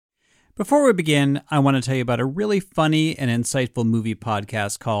Before we begin, I want to tell you about a really funny and insightful movie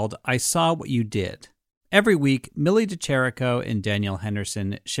podcast called I Saw What You Did. Every week, Millie DeCherico and Danielle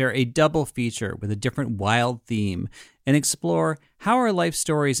Henderson share a double feature with a different wild theme and explore how our life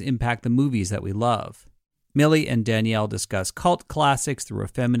stories impact the movies that we love. Millie and Danielle discuss cult classics through a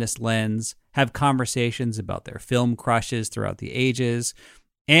feminist lens, have conversations about their film crushes throughout the ages,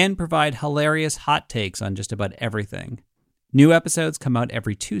 and provide hilarious hot takes on just about everything. New episodes come out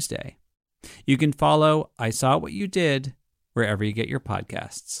every Tuesday. You can follow I Saw What You Did wherever you get your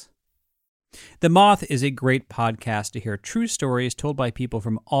podcasts. The Moth is a great podcast to hear true stories told by people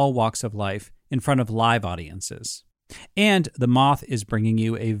from all walks of life in front of live audiences. And The Moth is bringing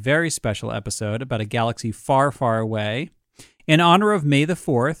you a very special episode about a galaxy far, far away. In honor of May the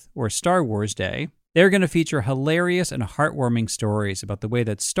 4th, or Star Wars Day, they're going to feature hilarious and heartwarming stories about the way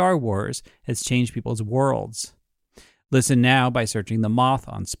that Star Wars has changed people's worlds. Listen now by searching The Moth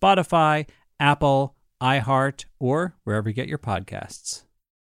on Spotify, Apple, iHeart, or wherever you get your podcasts.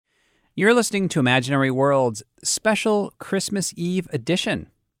 You're listening to Imaginary Worlds special Christmas Eve edition.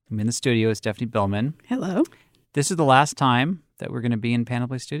 I'm in the studio with Stephanie Billman. Hello. This is the last time that we're going to be in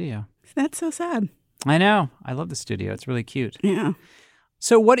Panoply Studio. That's so sad. I know. I love the studio. It's really cute. Yeah.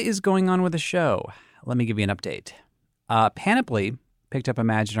 So what is going on with the show? Let me give you an update. Panoply picked up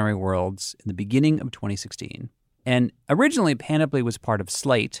Imaginary Worlds in the beginning of 2016. And originally, Panoply was part of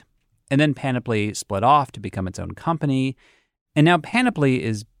Slate, and then Panoply split off to become its own company. And now Panoply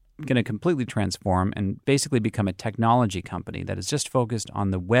is going to completely transform and basically become a technology company that is just focused on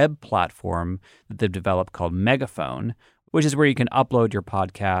the web platform that they've developed called Megaphone, which is where you can upload your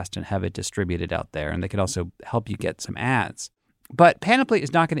podcast and have it distributed out there. And they can also help you get some ads. But Panoply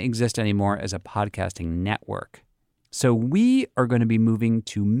is not going to exist anymore as a podcasting network. So we are going to be moving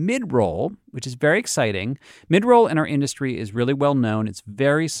to Midroll, which is very exciting. Midroll in our industry is really well known. It's a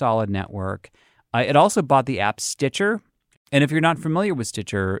very solid network. It also bought the app Stitcher. And if you're not familiar with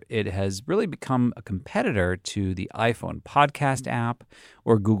Stitcher, it has really become a competitor to the iPhone podcast app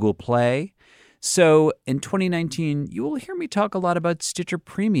or Google Play. So in 2019, you will hear me talk a lot about Stitcher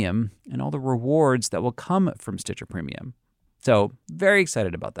Premium and all the rewards that will come from Stitcher Premium. So very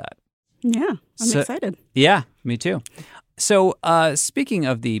excited about that. Yeah, I'm excited. Yeah, me too. So speaking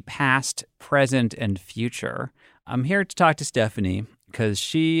of the past, present, and future, I'm here to talk to Stephanie because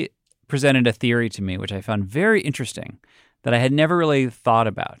she presented a theory to me, which I found very interesting, that I had never really thought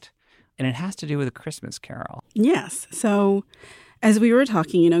about. And it has to do with A Christmas Carol. Yes. So as we were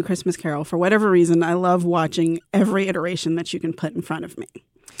talking, Christmas Carol, for whatever reason, I love watching every iteration that you can put in front of me.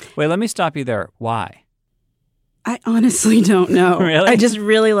 Wait, let me stop you there. Why? I honestly don't know. Really? I just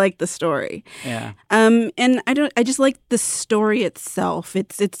really like the story. Yeah. And I just like the story itself.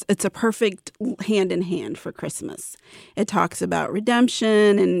 It's a perfect hand in hand for Christmas. It talks about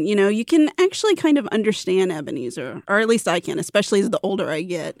redemption and, you can actually kind of understand Ebenezer, or at least I can, especially as the older I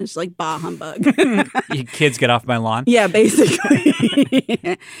get. It's like, bah humbug. You kids get off my lawn? Yeah,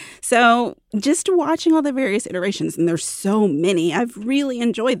 basically. So just watching all the various iterations, and there's so many, I've really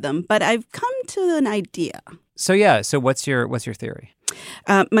enjoyed them, but I've come to an idea. So what's your theory?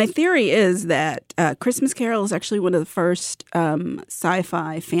 My theory is that Christmas Carol is actually one of the first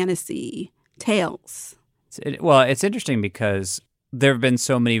sci-fi fantasy tales. It's interesting because there have been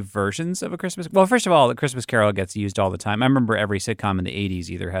so many versions of A Christmas. Well, first of all, The Christmas Carol gets used all the time. I remember every sitcom in the 80s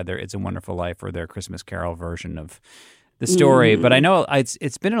either had their It's a Wonderful Life or their Christmas Carol version of the story. But I know it's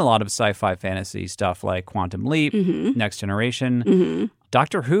been in a lot of sci-fi fantasy stuff like Quantum Leap, Next Generation.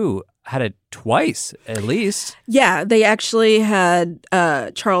 Doctor Who had it twice, at least. Yeah, they actually had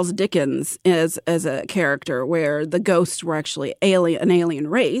Charles Dickens as a character where the ghosts were actually an alien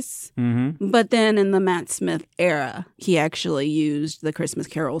race. But then in the Matt Smith era, he actually used the Christmas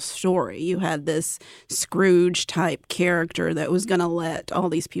Carol story. You had this Scrooge-type character that was going to let all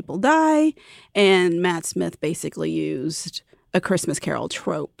these people die, and Matt Smith basically used a Christmas Carol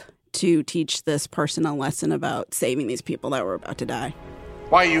trope to teach this person a lesson about saving these people that were about to die.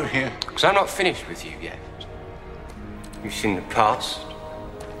 Why are you here? Because I'm not finished with you yet. You've seen the past,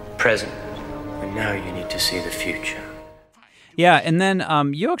 present, and now you need to see the future. Yeah, and then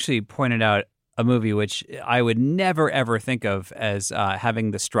you actually pointed out a movie which I would never, ever think of as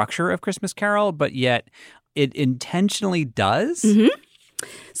having the structure of Christmas Carol, but yet it intentionally does.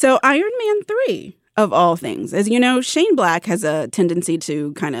 So Iron Man 3. Of all things. As you know, Shane Black has a tendency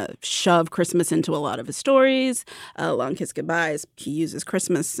to kind of shove Christmas into a lot of his stories. Long Kiss Goodbyes, he uses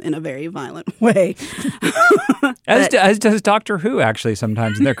Christmas in a very violent way. As does Doctor Who, actually,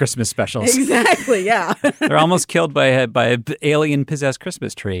 sometimes in their Christmas specials. Exactly, yeah. They're almost killed by an alien-possessed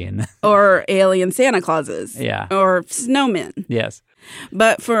Christmas tree. Or alien Santa Clauses. Yeah. Or snowmen. Yes.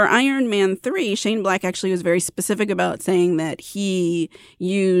 But for Iron Man 3, Shane Black actually was very specific about saying that he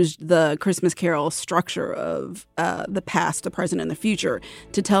used the Christmas Carol structure of the past, the present, and the future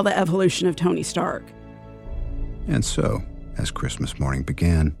to tell the evolution of Tony Stark. And so, as Christmas morning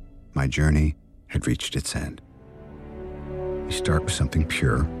began, my journey had reached its end. We start with something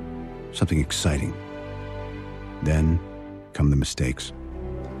pure, something exciting. Then come the mistakes,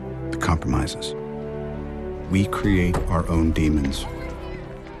 the compromises. We create our own demons.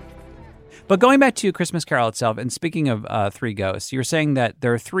 But going back to Christmas Carol itself, and speaking of Three Ghosts, you're saying that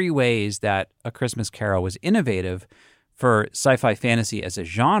there are three ways that A Christmas Carol was innovative for sci-fi fantasy as a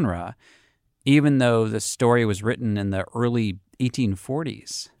genre, even though the story was written in the early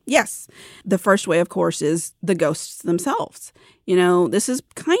 1840s. Yes. The first way, of course, is the ghosts themselves. You know, this is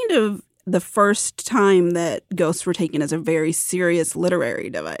kind of the first time that ghosts were taken as a very serious literary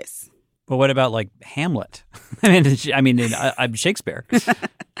device. But what about, like, Hamlet? I'm Shakespeare.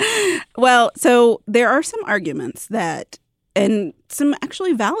 Well, so there are some arguments that, and some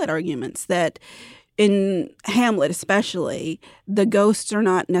actually valid arguments, that in Hamlet especially, the ghosts are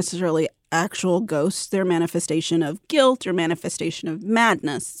not necessarily actual ghosts. They're manifestation of guilt or manifestation of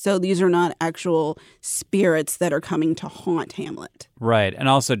madness. So these are not actual spirits that are coming to haunt Hamlet. Right, and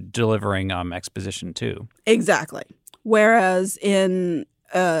also delivering exposition, too. Exactly. Whereas in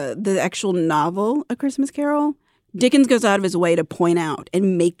the actual novel, A Christmas Carol, Dickens goes out of his way to point out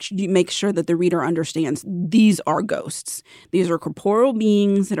and make sure that the reader understands these are ghosts. These are corporeal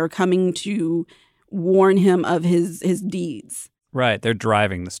beings that are coming to warn him of his deeds. Right, they're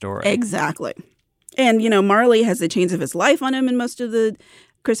driving the story. Exactly. And, you know, Marley has the chains of his life on him in most of the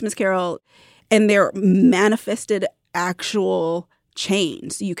Christmas Carol, and they're manifested actual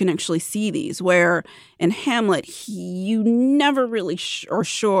chains. You can actually see these, where in Hamlet, you never really are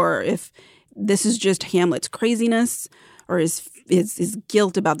sure if this is just Hamlet's craziness or his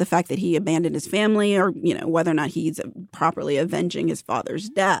guilt about the fact that he abandoned his family, or, you know, whether or not he's properly avenging his father's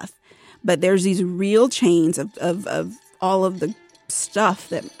death. But there's these real chains of all of the stuff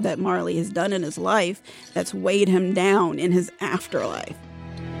that Marley has done in his life that's weighed him down in his afterlife.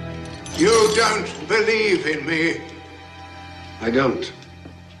 You don't believe in me. I don't.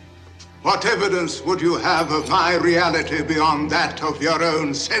 What evidence would you have of my reality beyond that of your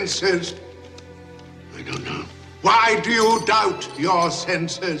own senses? I don't know. Why do you doubt your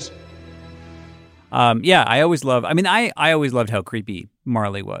senses? I always loved how creepy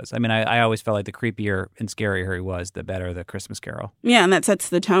Marley was. I mean, I always felt like the creepier and scarier he was, the better the Christmas Carol. Yeah, and that sets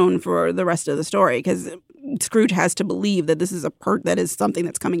the tone for the rest of the story, because Scrooge has to believe that this is that is something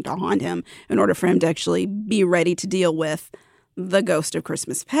that's coming to haunt him in order for him to actually be ready to deal with the ghost of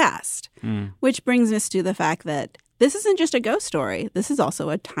Christmas past. Which brings us to the fact that this isn't just a ghost story. This is also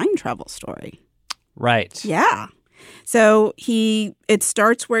a time travel story. Right. Yeah. So it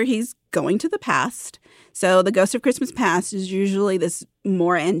starts where he's going to the past. So the ghost of Christmas past is usually this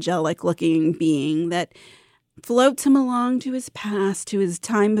more angelic looking being that floats him along to his past, to his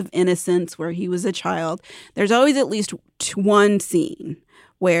time of innocence where he was a child. There's always at least one scene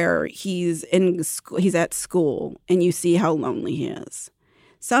where he's at school and you see how lonely he is.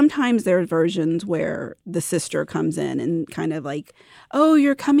 Sometimes there are versions where the sister comes in and kind of like, oh,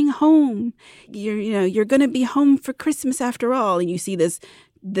 you're coming home. You're going to be home for Christmas after all. And you see this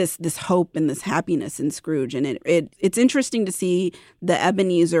hope and this happiness in Scrooge. And it's interesting to see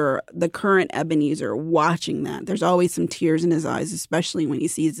the current Ebenezer watching that. There's always some tears in his eyes, especially when he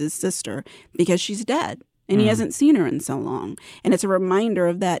sees his sister, because she's dead and he hasn't seen her in so long. And it's a reminder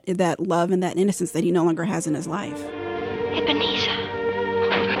of that love and that innocence that he no longer has in his life. Ebenezer.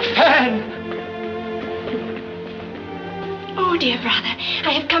 Fan! Oh, dear brother,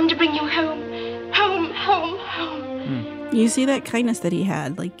 I have come to bring you home. Home, home, home. You see that kindness that he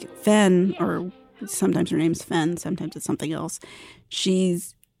had, like Fen, or sometimes her name's Fen, sometimes it's something else.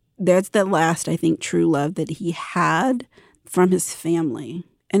 That's the last, I think, true love that he had from his family.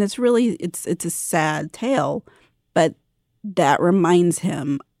 And it's a sad tale, but that reminds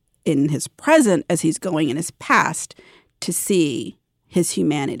him in his present, as he's going in his past, to see his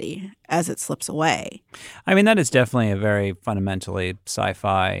humanity as it slips away. I mean, that is definitely a very fundamentally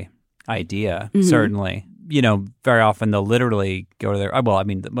sci-fi idea, certainly. You know, very often they'll literally go to their, well, I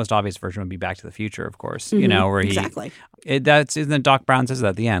mean, the most obvious version would be Back to the Future, of course, you know, where exactly. Isn't Doc Brown says that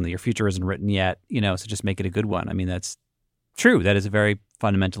at the end, your future isn't written yet, you know, so just make it a good one. I mean, that's true. That is a very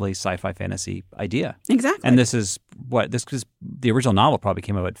fundamentally sci-fi fantasy idea. Exactly. And because the original novel probably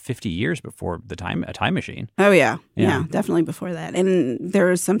came out 50 years before a time machine. Oh yeah, definitely before that. And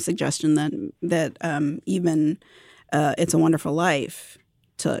there is some suggestion that even It's a Wonderful Life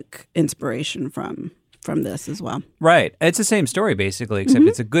took inspiration from from this as well. Right. It's the same story, basically, except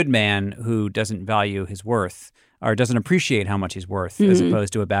it's a good man who doesn't value his worth or doesn't appreciate how much he's worth, as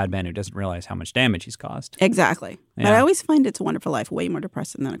opposed to a bad man who doesn't realize how much damage he's caused. Exactly. Yeah. But I always find It's a Wonderful Life way more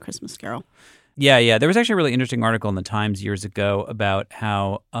depressing than A Christmas Carol. Yeah. There was actually a really interesting article in the Times years ago about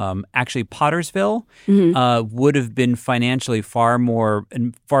how actually Pottersville would have been financially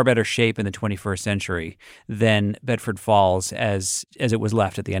in far better shape in the 21st century than Bedford Falls as it was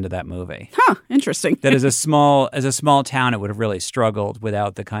left at the end of that movie. Huh, interesting. That as a small town, it would have really struggled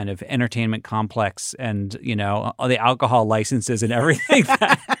without the kind of entertainment complex and, all the alcohol licenses and everything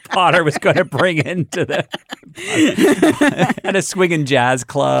that Potter was going to bring into and a swinging jazz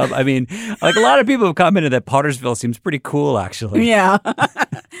club. I mean, like a lot of people have commented that Pottersville seems pretty cool, actually. Yeah.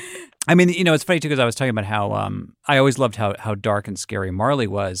 I mean, it's funny, too, because I was talking about how I always loved how dark and scary Marley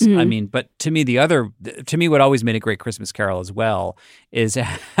was. I mean, but to me, what always made a great Christmas Carol as well is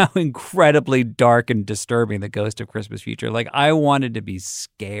how incredibly dark and disturbing the Ghost of Christmas Future. Like, I wanted to be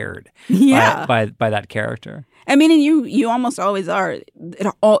scared by that character. I mean, and you almost always are.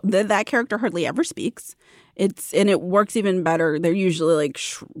 That character hardly ever speaks. It works even better. They're usually like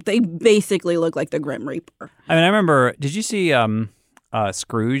they basically look like the Grim Reaper. I mean, I remember. Did you see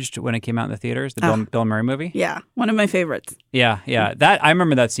Scrooged when it came out in the theaters? The Bill Murray movie. Yeah, one of my favorites. Yeah. That I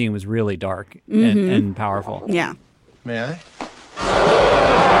remember that scene was really dark and powerful. Yeah. May I?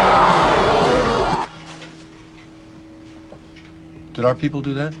 Did our people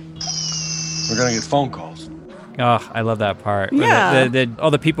do that? We're gonna get phone calls. Oh, I love that part. Yeah.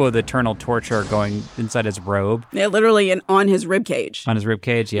 All the people with eternal torture going inside his robe. Yeah, literally on his rib cage. On his rib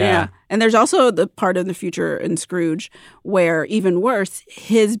cage, yeah. And there's also the part of the future in Scrooge where, even worse,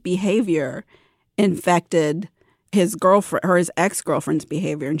 his behavior infected his girlfriend or his ex-girlfriend's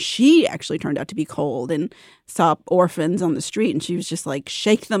behavior. And she actually turned out to be cold and saw orphans on the street. And she was just like,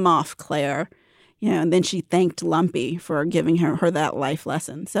 shake them off, Claire. And then she thanked Lumpy for giving her that life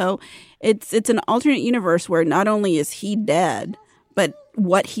lesson. So it's an alternate universe where not only is he dead, but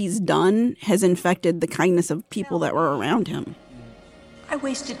what he's done has infected the kindness of people that were around him. I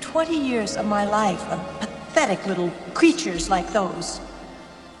wasted 20 years of my life on pathetic little creatures like those.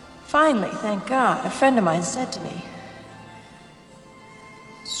 Finally, thank God, a friend of mine said to me,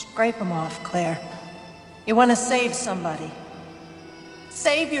 "Scrape them off, Claire. You want to save somebody.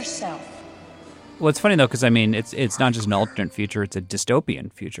 Save yourself." Well, it's funny, though, because, I mean, it's not just an alternate future, it's a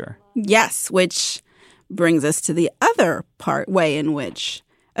dystopian future. Yes, which brings us to the other way in which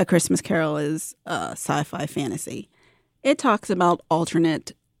A Christmas Carol is sci-fi fantasy. It talks about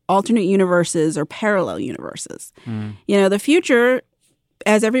alternate universes or parallel universes. The future,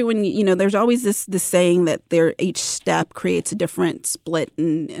 as everyone, there's always this saying that each step creates a different split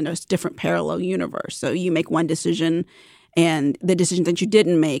in a different parallel universe. So you make one decision, and the decision that you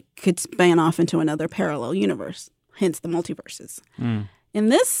didn't make could span off into another parallel universe, hence the multiverses. In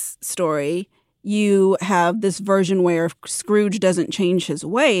this story, you have this version where if Scrooge doesn't change his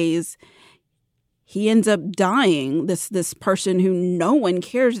ways, he ends up dying, this person who no one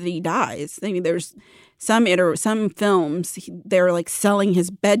cares that he dies. I mean, there's some films, they're like selling his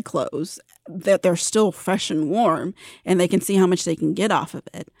bedclothes, that they're still fresh and warm, and they can see how much they can get off of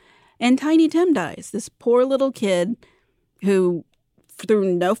it. And Tiny Tim dies, this poor little kid who,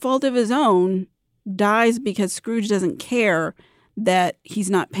 through no fault of his own, dies because Scrooge doesn't care that he's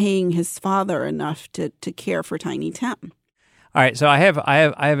not paying his father enough to care for Tiny Tim. All right, so I have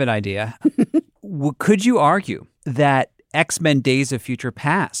an idea. Could you argue that X-Men: Days of Future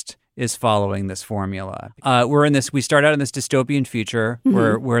Past is following this formula? We start out in this dystopian future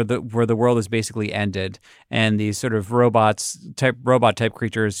where the world is basically ended, and these sort of robot type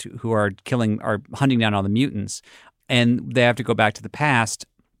creatures who are hunting down all the mutants. And they have to go back to the past,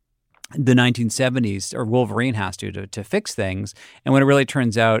 the 1970s, or Wolverine has to fix things. And what it really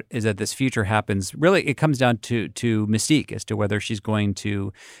turns out is that this future happens, really, it comes down to Mystique as to whether she's going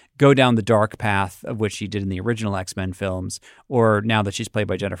to go down the dark path of which she did in the original X-Men films, or now that she's played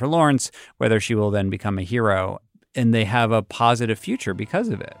by Jennifer Lawrence, whether she will then become a hero. And they have a positive future because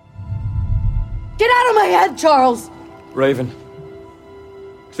of it. Get out of my head, Charles! Raven,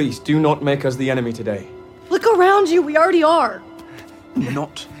 please do not make us the enemy today. Look around you, we already are.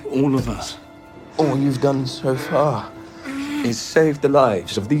 Not all of us. All you've done so far is save the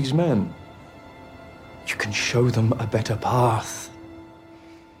lives of these men. You can show them a better path.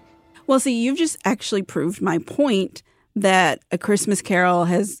 Well, see, you've just actually proved my point that A Christmas Carol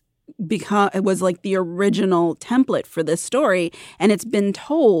it was like the original template for this story, and it's been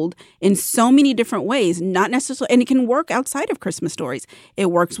told in so many different ways, not necessarily, and it can work outside of Christmas stories.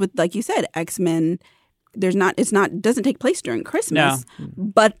 It works with, like you said, X-Men doesn't take place during Christmas,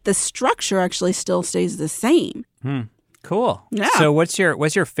 but the structure actually still stays the same. Cool. Yeah. So what's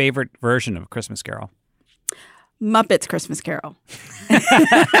your favorite version of Christmas Carol? Muppets Christmas Carol.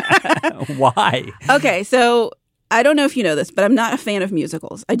 Why? Okay, so I don't know if you know this, but I'm not a fan of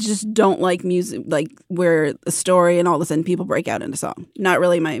musicals. I just don't like music, like where the story and all of a sudden people break out into song. Not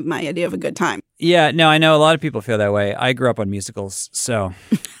really my idea of a good time. Yeah, no, I know a lot of people feel that way. I grew up on musicals, so.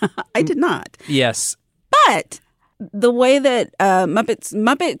 I did not. Yes. But the way that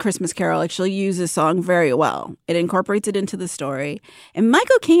Muppet Christmas Carol actually uses song very well. It incorporates it into the story. And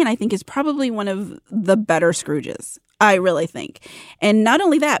Michael Caine, I think, is probably one of the better Scrooges. I really think. And not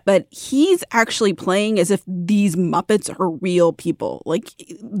only that, but he's actually playing as if these Muppets are real people. Like,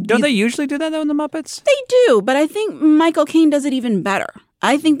 don't they usually do that, though, in the Muppets? They do, but I think Michael Caine does it even better.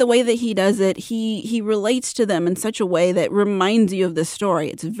 I think the way that he does it, he relates to them in such a way that reminds you of the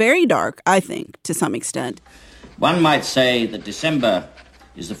story. It's very dark, I think, to some extent. One might say that December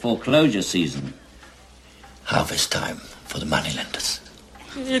is the foreclosure season. Harvest time for the moneylenders.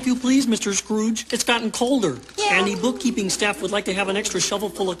 If you please, Mr. Scrooge, it's gotten colder. Yeah. And the bookkeeping staff would like to have an extra shovel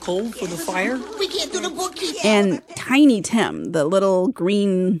full of coal for the fire. We can't do the bookkeeping. And Tiny Tim, the little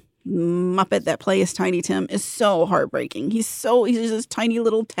green Muppet that plays Tiny Tim, is so heartbreaking. He's this tiny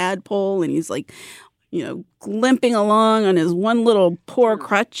little tadpole, and he's like, limping along on his one little poor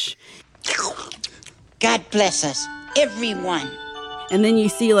crutch. God bless us, everyone. And then you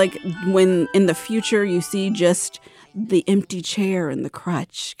see, like, when in the future you see just the empty chair and the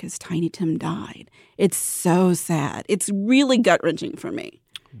crutch because Tiny Tim died. It's so sad. It's really gut-wrenching for me.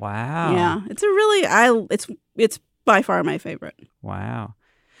 Wow. Yeah, it's by far my favorite. Wow.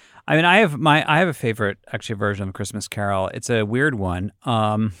 I mean, I have a favorite actually version of A Christmas Carol. It's a weird one.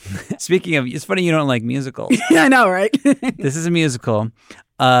 Speaking of, it's funny you don't like musicals. I know, right? This is a musical.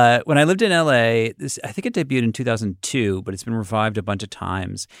 When I lived in LA, I think it debuted in 2002, but it's been revived a bunch of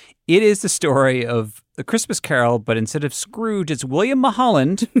times. It is the story of A Christmas Carol, but instead of Scrooge, it's William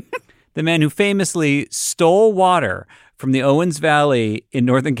Mulholland, the man who famously stole water from the Owens Valley in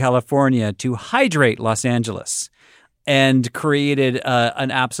Northern California to hydrate Los Angeles, and created an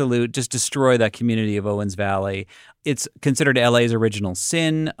absolute, just destroy that community of Owens Valley. It's considered LA's original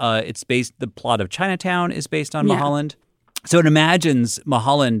sin. The plot of Chinatown is based on Mulholland. So it imagines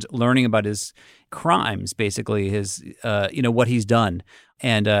Mulholland learning about his crimes, basically his, what he's done.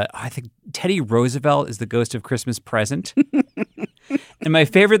 And I think Teddy Roosevelt is the ghost of Christmas present. And my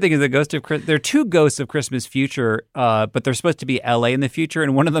favorite thing is there are two ghosts of Christmas future, but they're supposed to be LA in the future.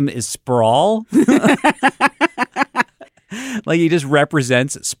 And one of them is Sprawl. Like he just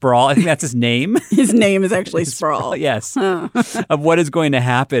represents Sprawl. I think that's his name. His name is actually Sprawl. Yes. Of what is going to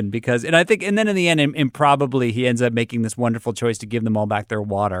happen and then in the end, improbably he ends up making this wonderful choice to give them all back their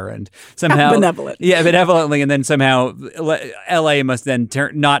water and somehow benevolent. Yeah, benevolently, and then somehow LA must then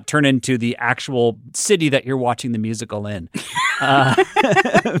not turn into the actual city that you're watching the musical in. How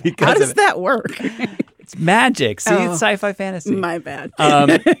does that work? It's magic. See, it's sci-fi fantasy. My bad.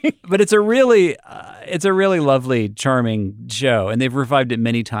 But it's a really lovely, charming show, and they've revived it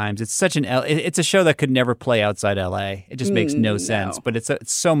many times. It's it's a show that could never play outside LA. It just makes no sense, but it's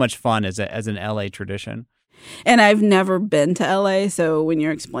so much fun as an LA tradition. And I've never been to LA, so when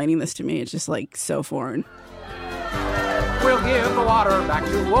you're explaining this to me, it's just like so foreign. We'll give the water back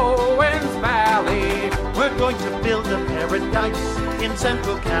to Owens Valley. We're going to build a paradise in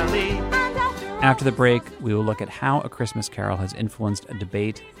Central Cali. After the break, we will look at how A Christmas Carol has influenced a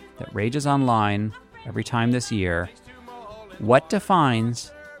debate that rages online every time this year. What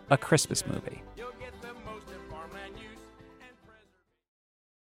defines a Christmas movie?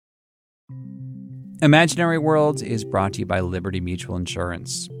 Imaginary Worlds is brought to you by Liberty Mutual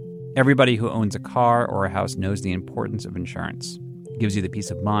Insurance. Everybody who owns a car or a house knows the importance of insurance. It gives you the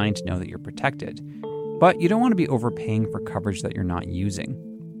peace of mind to know that you're protected. But you don't want to be overpaying for coverage that you're not using.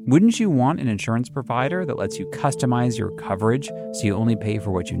 Wouldn't you want an insurance provider that lets you customize your coverage so you only pay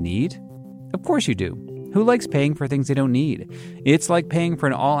for what you need? Of course you do. Who likes paying for things they don't need? It's like paying for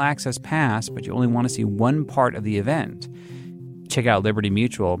an all-access pass, but you only want to see one part of the event. Check out Liberty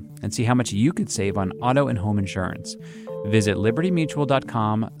Mutual and see how much you could save on auto and home insurance. Visit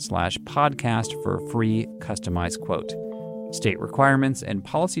libertymutual.com/podcast for a free customized quote. State requirements and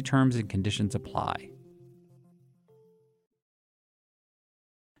policy terms and conditions apply.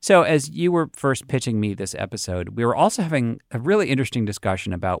 So as you were first pitching me this episode, we were also having a really interesting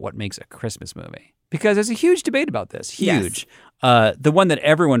discussion about what makes a Christmas movie. Because there's a huge debate about this. Huge. Yes. The one that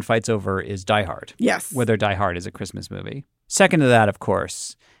everyone fights over is Die Hard. Yes. Whether Die Hard is a Christmas movie. Second to that, of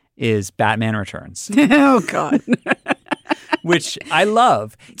course, is Batman Returns. Oh, God. which I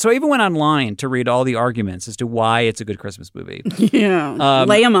love. So I even went online to read all the arguments as to why it's a good Christmas movie. Yeah,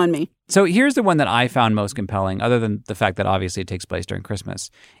 lay them on me. So here's the one that I found most compelling, other than the fact that obviously it takes place during Christmas,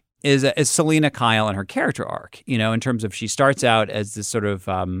 is Selena Kyle and her character arc, you know, in terms of she starts out as this sort of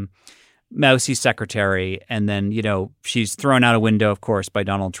mousy secretary, and then, you know, she's thrown out a window, of course, by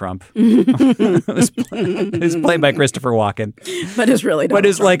Donald Trump, who's played by Christopher Walken. But is really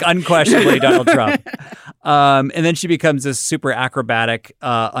Donald Trump. Like unquestionably Donald Trump. And then she becomes this super acrobatic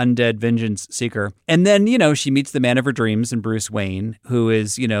undead vengeance seeker. And then, you know, she meets the man of her dreams in Bruce Wayne, who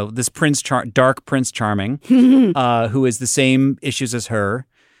is, you know, this dark Prince Charming, who has the same issues as her.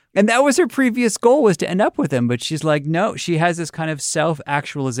 And that was her previous goal, was to end up with him. But she's like, no, she has this kind of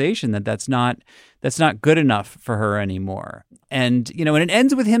self-actualization that's not good enough for her anymore. And, you know, and it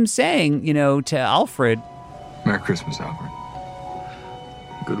ends with him saying, you know, to Alfred, Merry Christmas, Alfred.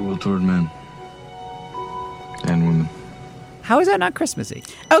 Goodwill toward men and women. How is that not Christmassy?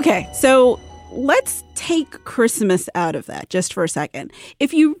 Okay, so let's take Christmas out of that just for a second.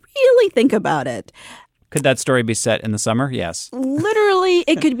 If you really think about it, could that story be set in the summer? Yes. Literally,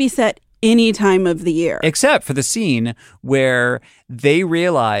 it could be set any time of the year. Except for the scene where they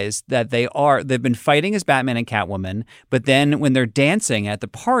realize that they've been fighting as Batman and Catwoman, but then when they're dancing at the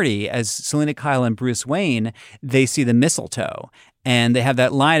party as Selena Kyle and Bruce Wayne, they see the mistletoe. And they have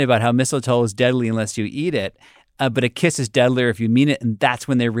that line about how mistletoe is deadly unless you eat it. But a kiss is deadlier if you mean it, and that's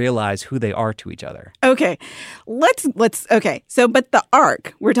when they realize who they are to each other. Okay, okay. So, but the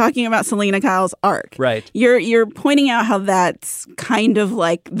arc, we're talking about Selena Kyle's arc, right? You're pointing out how that's kind of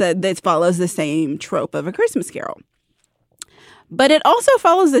like that follows the same trope of A Christmas Carol, but it also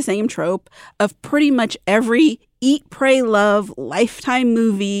follows the same trope of pretty much every Eat, Pray, Love, Lifetime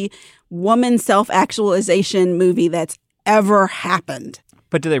movie, woman self-actualization movie that's ever happened.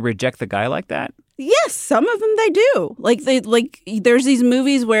 But do they reject the guy like that? Yes, some of them they do. Like there's these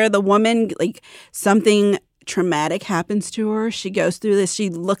movies where the woman, like, something traumatic happens to her. She goes through this.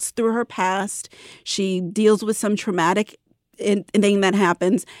 She looks through her past. She deals with some traumatic thing that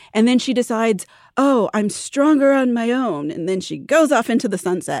happens, and then she decides, oh, I'm stronger on my own, and then she goes off into the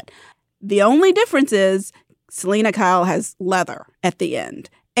sunset. The only difference is Selena Kyle has leather at the end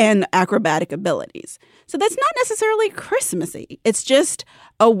and acrobatic abilities. So that's not necessarily Christmassy. It's just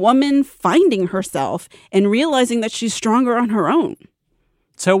a woman finding herself and realizing that she's stronger on her own.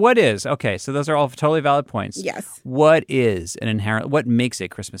 So what is, okay, so those are all totally valid points. Yes. What makes a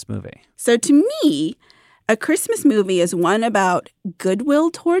Christmas movie? So to me, a Christmas movie is one about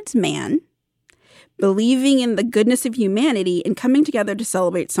goodwill towards man, believing in the goodness of humanity, and coming together to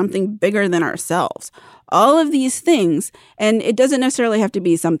celebrate something bigger than ourselves. All of these things, and it doesn't necessarily have to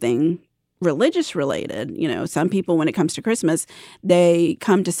be something religious related. You know, some people, when it comes to Christmas, they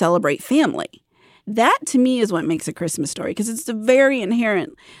come to celebrate family. That to me is what makes a Christmas story, because it's a very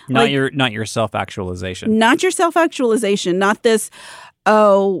inherent. Not your self-actualization. Not your self-actualization. Not this,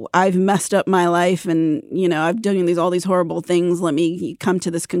 oh, I've messed up my life and, you know, I'm doing all these horrible things. Let me come to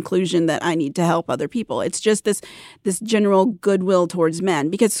this conclusion that I need to help other people. It's just this general goodwill towards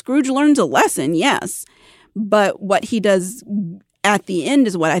men, because Scrooge learns a lesson, yes, but what he does at the end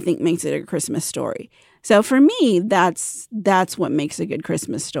is what I think makes it a Christmas story. So for me, that's what makes a good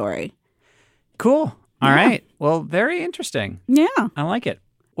Christmas story. Cool. All right. Well, very interesting. Yeah. I like it.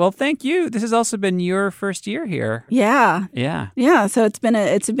 Well, thank you. This has also been your first year here. Yeah. Yeah. Yeah. So it's been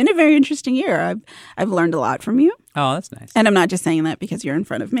a very interesting year. I've learned a lot from you. Oh, that's nice. And I'm not just saying that because you're in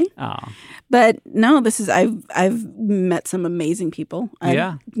front of me. Oh. But no, I've met some amazing people.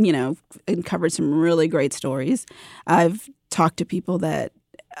 I've, you know, uncovered some really great stories. I've talked to people that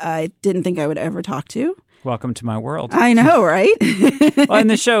I didn't think I would ever talk to. Welcome to my world. I know, right? Well,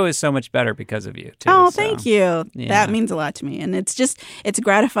 and the show is so much better because of you, too. Oh, thank you. Yeah. That means a lot to me. And it's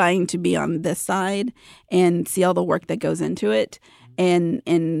gratifying to be on this side and see all the work that goes into it, and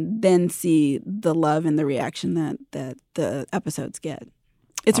then see the love and the reaction that the episodes get.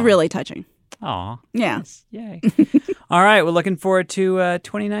 It's really touching. Aw. Yeah. Nice. Yay. All right. We're looking forward to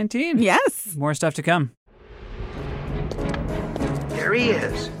 2019. Yes. More stuff to come. There he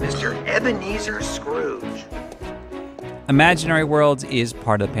is, Mr. Ebenezer Scrooge. Imaginary Worlds is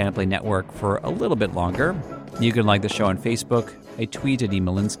part of the Panoply Network for a little bit longer. You can like the show on Facebook. I tweet at E.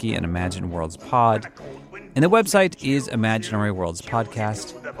 Malinsky and Imagine Worlds Pod. And the website is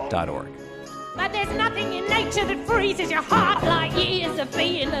imaginaryworldspodcast.org. But there's nothing in nature that freezes your heart like years of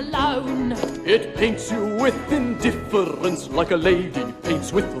being alone. It paints you with indifference like a lady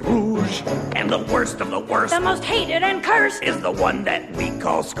paints with rouge. And the worst of the worst, the most hated and cursed, is the one that we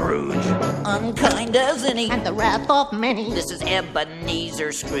call Scrooge. Unkind as any, and the wrath of many. This is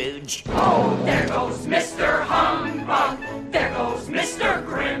Ebenezer Scrooge. Oh, there goes Mr. Humbug. There goes Mr.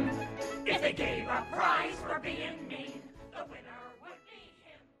 Grim. If they gave a prize for being mean, the winner would be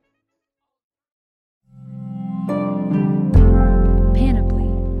him. Panoply.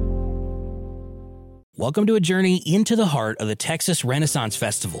 Welcome to a journey into the heart of the Texas Renaissance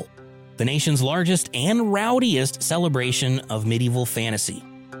Festival, the nation's largest and rowdiest celebration of medieval fantasy.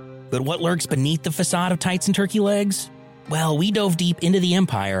 But what lurks beneath the facade of tights and turkey legs? Well, we dove deep into the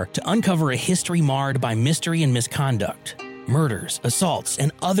empire to uncover a history marred by mystery and misconduct, murders, assaults,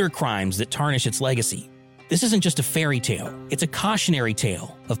 and other crimes that tarnish its legacy. This isn't just a fairy tale, it's a cautionary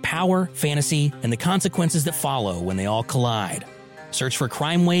tale of power, fantasy, and the consequences that follow when they all collide. Search for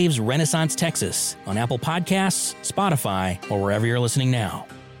Crime Waves Renaissance Texas on Apple Podcasts, Spotify, or wherever you're listening now.